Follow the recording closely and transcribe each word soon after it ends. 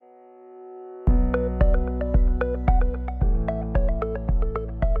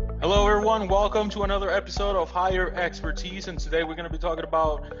everyone. Welcome to another episode of Higher Expertise. And today we're going to be talking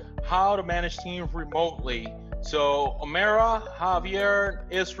about how to manage teams remotely. So, Omera, Javier,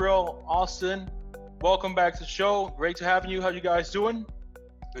 Israel, Austin, welcome back to the show. Great to have you. How you guys doing?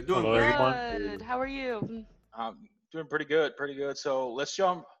 We're doing Hello, great. everyone. Good. How are you? Doing pretty good, pretty good. So, let's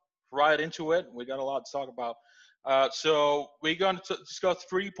jump right into it. We got a lot to talk about. So, we're going to discuss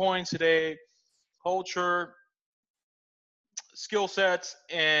 3 points today: culture, skill sets,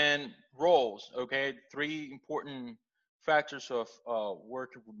 and roles. Okay, three important factors of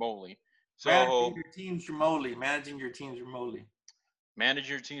working remotely. Managing So your teams remotely. Managing your teams remotely. manage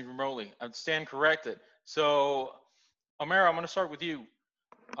your team remotely. I stand corrected. So Amara, I'm going to start with you.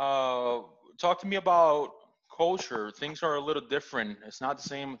 Uh, Talk to me about culture. Things are a little different. It's not the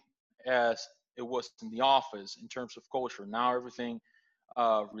same as it was in the office in terms of culture. Now everything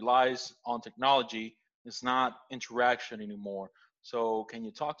relies on technology. It's not interaction anymore. So can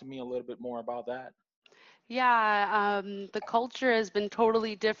you talk to me a little bit more about that? Yeah, the culture has been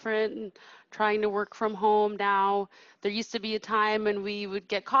totally different. Trying to work from home now. There used to be a time when we would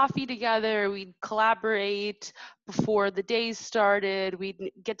get coffee together, we'd collaborate before the days started,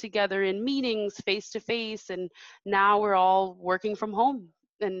 we'd get together in meetings face to face, and now we're all working from home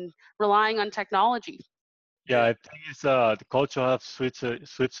and relying on technology. Yeah, Yeah. I think it's the culture have switched a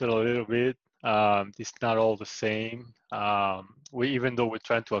little bit. It's not all the same. We even though we're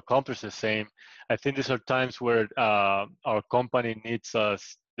trying to accomplish the same, I think these are times where our company needs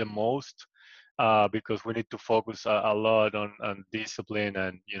us the most because we need to focus a lot on discipline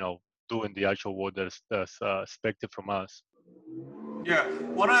and doing the actual work that's expected from us. Yeah.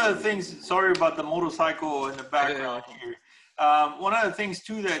 One of the things, sorry about the motorcycle in the background Uh, here. One of the things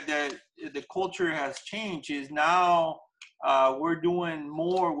too that the culture has changed is now we're doing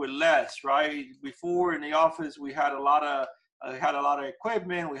more with less, right? Before in the office we had a lot of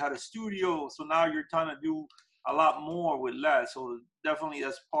equipment, we had a studio, so now you're trying to do a lot more with less. So definitely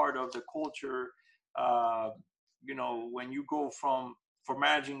that's part of the culture. Uh, when you go from for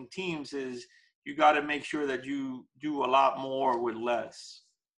managing teams is you got to make sure that you do a lot more with less.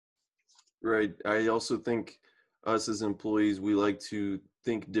 Right. I also think us as employees, we like to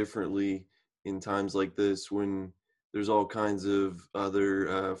think differently in times like this when there's all kinds of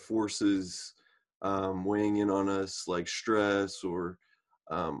other forces weighing in on us, like stress or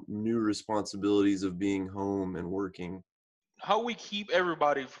new responsibilities of being home and working. how we keep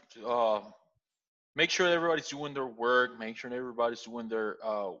everybody, uh, make sure everybody's doing their work, make sure everybody's doing their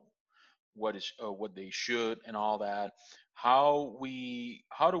what they should and all that. How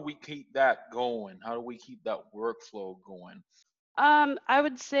do we keep that going? How do we keep that workflow going? I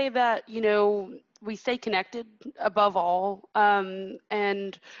would say that, we stay connected above all,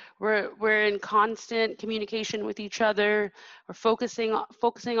 and we're in constant communication with each other. We're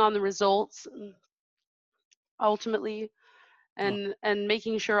focusing on the results ultimately, Hmm. and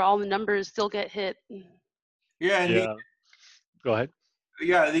making sure all the numbers still get hit. Yeah, and Yeah, go ahead.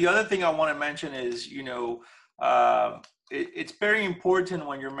 the other thing I want to mention is, uh, it's very important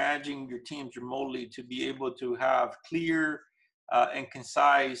when you're managing your teams remotely to be able to have clear and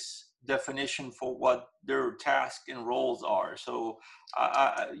concise definition for what their tasks and roles are. So,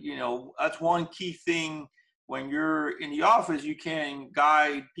 that's one key thing. When you're in the office, you can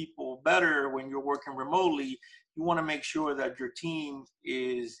guide people better. When you're working remotely, you want to make sure that your team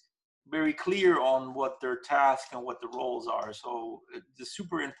is very clear on what their task and what the roles are. So it's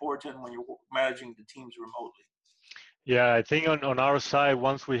super important when you're managing the teams remotely. Yeah, I think on our side,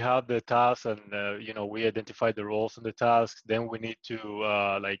 once we have the task and we identify the roles and the tasks, then we need to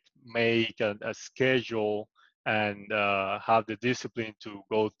like make a schedule and have the discipline to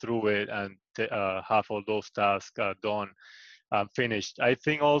go through it and have all those tasks done finished. I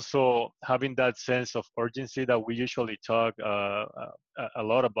think also having that sense of urgency that we usually talk a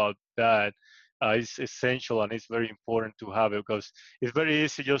lot about that is essential and it's very important to have it because it's very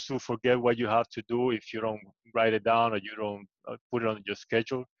easy just to forget what you have to do if you don't write it down or you don't put it on your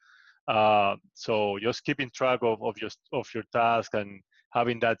schedule. So just keeping track of your task and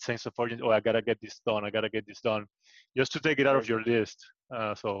having that sense of urgency. Oh, I gotta get this done. I gotta get this done, just to take it out of your list.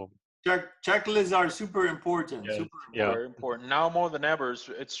 So Checklists are super important. yes, Super yeah. important. Very important now more than ever.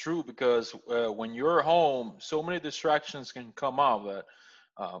 It's true because when you're home, so many distractions can come up that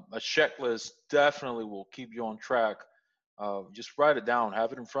a checklist definitely will keep you on track. Just write it down,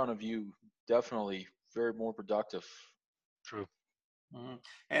 have it in front of you. Definitely very more productive. True. Mhm.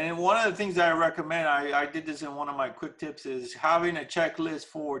 And one of the things that I recommend, I did this in one of my quick tips, is having a checklist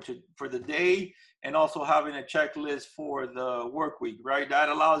for the day and also having a checklist for the work week, right? That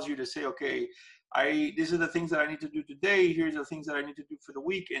allows you to say, okay, these are the things that I need to do today. Here's the things that I need to do for the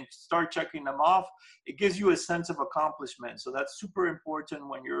week, and start checking them off. It gives you a sense of accomplishment. So that's super important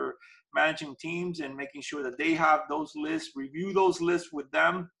when you're managing teams, and making sure that they have those lists, review those lists with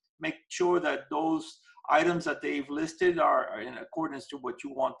them, make sure that those items that they've listed are in accordance to what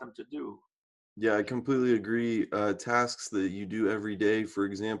you want them to do. Yeah, I completely agree. Tasks that you do every day, for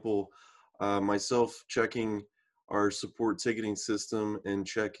example, myself checking our support ticketing system and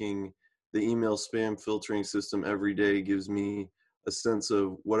checking the email spam filtering system every day gives me a sense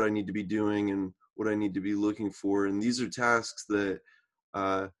of what I need to be doing and what I need to be looking for. And these are tasks that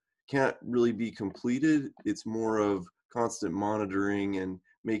uh, can't really be completed. It's more of constant monitoring and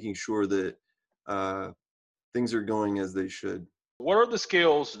making sure that things are going as they should. What are the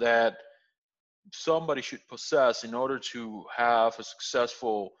skills that somebody should possess in order to have a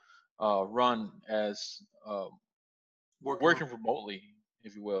successful run as working remotely,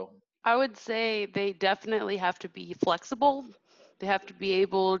 if you will? I would say they definitely have to be flexible. They have to be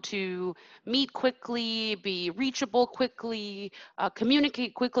able to meet quickly, be reachable quickly,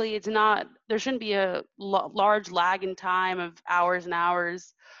 communicate quickly. There shouldn't be a large lag in time of hours and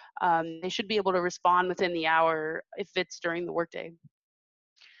hours. They should be able to respond within the hour if it's during the workday.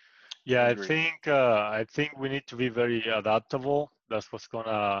 Yeah, Agree. I think we need to be very adaptable. That's what's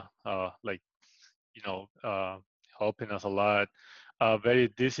gonna like helping us a lot. Very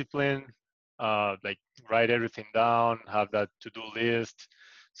disciplined, like write everything down, have that to-do list,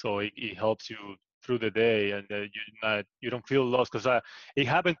 so it helps you through the day, and you don't feel lost. Because it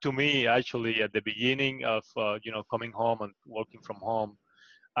happened to me actually at the beginning of coming home and working from home.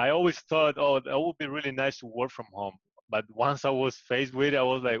 I always thought, oh, that would be really nice to work from home. But once I was faced with it, I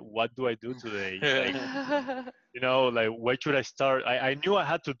was like, what do I do today? Like, like where should I start? I knew I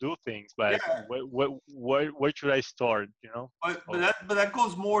had to do things, but Yeah. where should I start? But that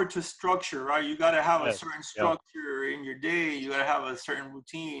goes more to structure, right? You got to have a Yes, certain yeah, structure in your day. You got to have a certain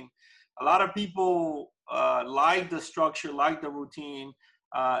routine. A lot of people like the structure, like the routine,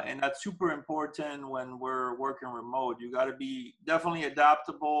 and that's super important when we're working remote. You got to be definitely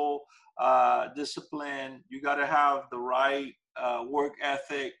adaptable, disciplined. You got to have the right work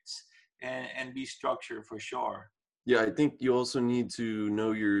ethics, and be structured for sure. Yeah, I think you also need to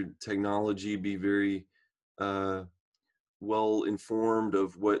know your technology, be very uh, well informed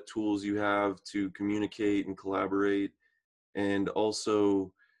of what tools you have to communicate and collaborate. And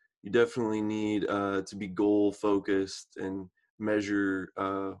also, you definitely need to be goal focused and measure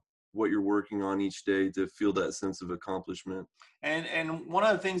what you're working on each day to feel that sense of accomplishment. And one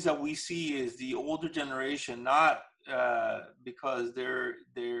of the things that we see is the older generation, not because they're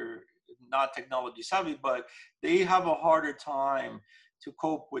not technology savvy, but they have a harder time to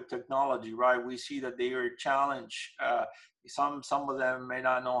cope with technology, right? We see that they are challenged. Some of them may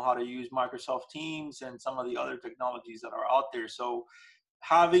not know how to use Microsoft Teams and some of the other technologies that are out there. So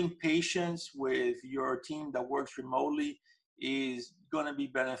having patience with your team that works remotely is going to be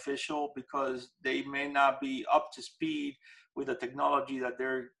beneficial, because they may not be up to speed with the technology that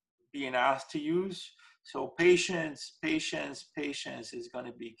they're being asked to use. So patience is going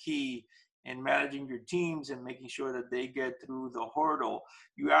to be key in managing your teams and making sure that they get through the hurdle.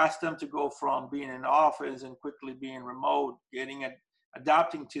 You ask them to go from being in office and quickly being remote,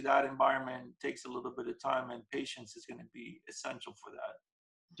 adapting to that environment takes a little bit of time, and patience is going to be essential for that.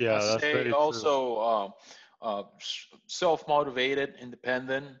 I yeah. That's say very true. also self-motivated,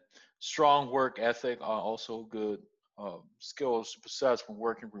 independent, strong work ethic are also good skills to possess when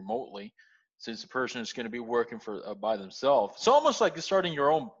working remotely, since the person is going to be working for by themselves. It's almost like you're starting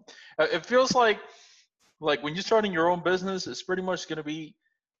your own. It feels like when you're starting your own business, it's pretty much going to be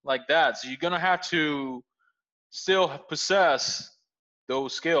like that. So you're going to have to still possess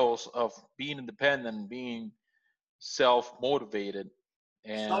those skills of being independent, being self-motivated,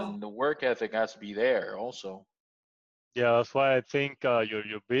 Self and the work ethic has to be there also. Yeah, that's why I think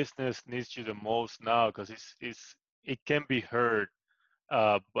your business needs you the most now, because it can be hurt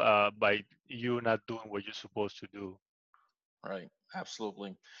by you not doing what you're supposed to do. Right,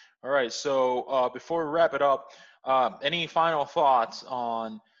 absolutely. All right, so before we wrap it up, any final thoughts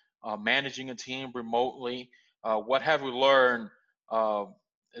on managing a team remotely? What have we learned? Uh,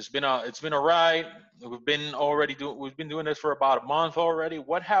 it's been a ride. We've been doing this for about a month already.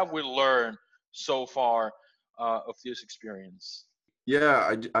 What have we learned so far of this experience?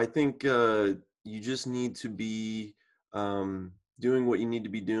 Yeah, I think you just need to be doing what you need to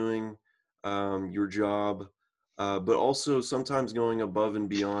be doing, your job, but also sometimes going above and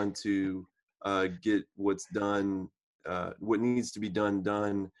beyond to get what's done, what needs to be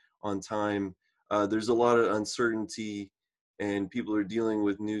done on time. There's a lot of uncertainty, and people are dealing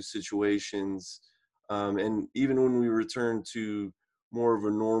with new situations. And even when we return to more of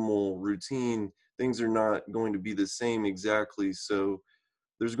a normal routine, things are not going to be the same exactly. So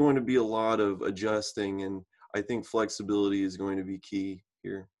there's going to be a lot of adjusting, and I think flexibility is going to be key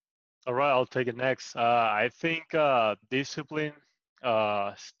here. All right, I'll take it next. I think discipline,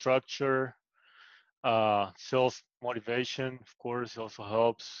 structure, self motivation, of course, also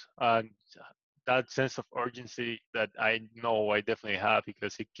helps, and that sense of urgency that I know I definitely have,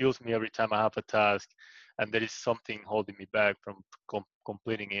 because it kills me every time I have a task and there is something holding me back from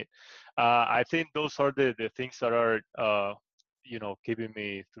completing it. I think those are the things that are keeping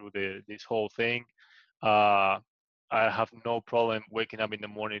me through this whole thing. Uh, I have no problem waking up in the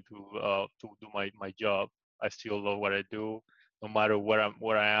morning to do my job. I still love what I do, no matter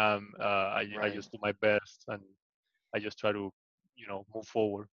where I am. I Right. just do my best, and I just try to move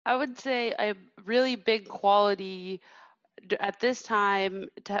forward. I would say a really big quality at this time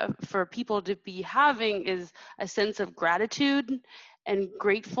for people to be having is a sense of gratitude and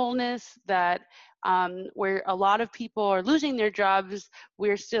gratefulness that where a lot of people are losing their jobs,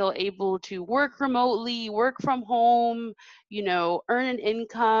 we're still able to work remotely, work from home, earn an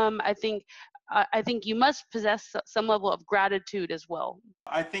income. I think you must possess some level of gratitude as well.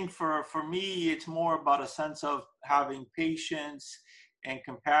 I think for me, it's more about a sense of having patience and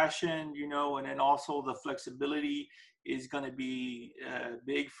compassion, and then also the flexibility is going to be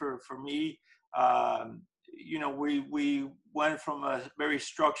big for me. Um, we went from a very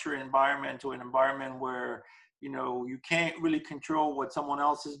structured environment to an environment where, you can't really control what someone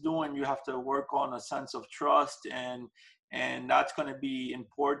else is doing. You have to work on a sense of trust, and that's going to be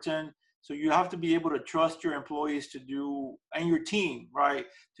important. So you have to be able to trust your employees to do, and your team, right,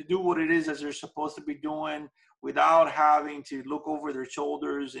 to do what it is as they're supposed to be doing without having to look over their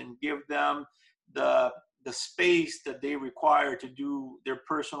shoulders and give them the space that they require to do their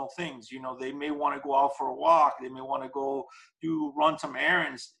personal things. They may want to go out for a walk. They may want to go run some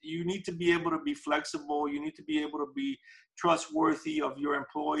errands. You need to be able to be flexible. You need to be able to be trustworthy of your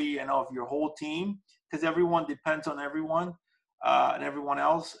employee and of your whole team, because everyone depends on everyone. And everyone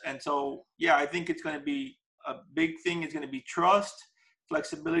else. And so, yeah, I think it's going to be a big thing. It's going to be trust,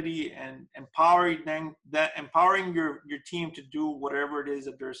 flexibility, and empowering your team to do whatever it is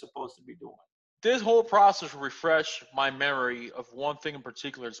that they're supposed to be doing. This whole process refreshed my memory of one thing in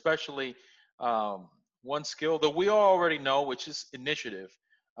particular, especially one skill that we all already know, which is initiative.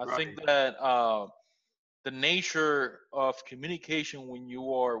 I Right. think that the nature of communication when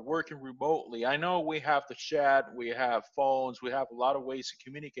you are working remotely, I know we have the chat, we have phones, we have a lot of ways to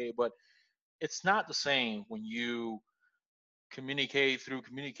communicate, but it's not the same when you communicate through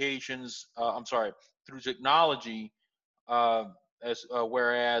through technology. Uh,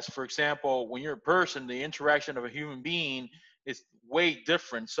 whereas, for example, when you're a person, the interaction of a human being is way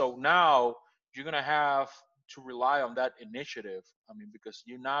different. So now you're gonna have to rely on that initiative. I mean, because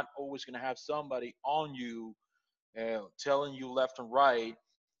you're not always gonna have somebody on you telling you left and right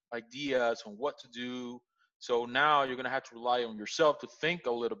ideas on what to do. So now you're gonna have to rely on yourself to think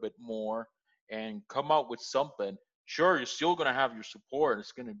a little bit more and come up with something. Sure, you're still gonna have your support;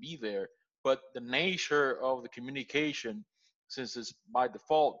 it's gonna be there, but the nature of the communication, since it's by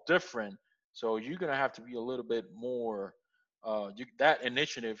default different, so you're gonna have to be a little bit more. That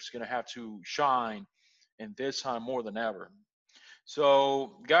initiative is gonna have to shine, and this time more than ever.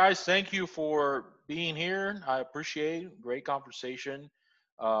 So, guys, thank you for being here. I appreciate it. Great conversation.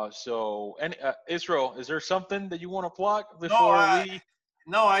 And Israel, is there something that you want to plug No, before we?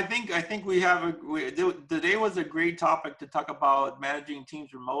 no, I think we have today was a great topic to talk about managing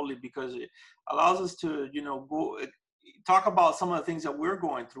teams remotely, because it allows us to go talk about some of the things that we're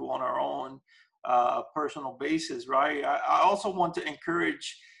going through on our own personal basis, right? I also want to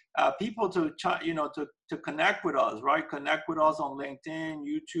encourage people to connect with us, right? Connect with us on LinkedIn,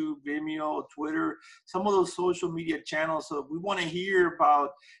 YouTube, Vimeo, Twitter, some of those social media channels. So we want to hear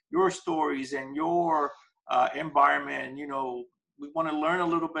about your stories and your environment. We want to learn a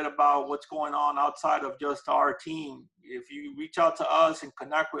little bit about what's going on outside of just our team. If you reach out to us and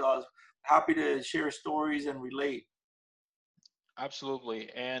connect with us, happy to share stories and relate.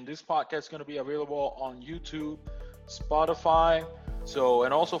 Absolutely. And this podcast is going to be available on YouTube, Spotify. So,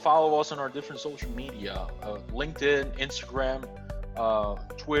 and also follow us on our different social media: LinkedIn, Instagram,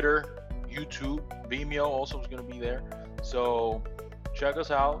 Twitter, YouTube, Vimeo also is going to be there. So, check us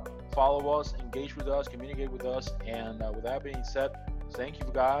out, follow us, engage with us, communicate with us. And with that being said, thank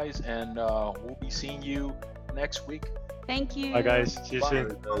you guys, and we'll be seeing you next week. Thank you. Bye, guys. See you Bye.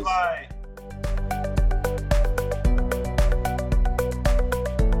 soon. Bye.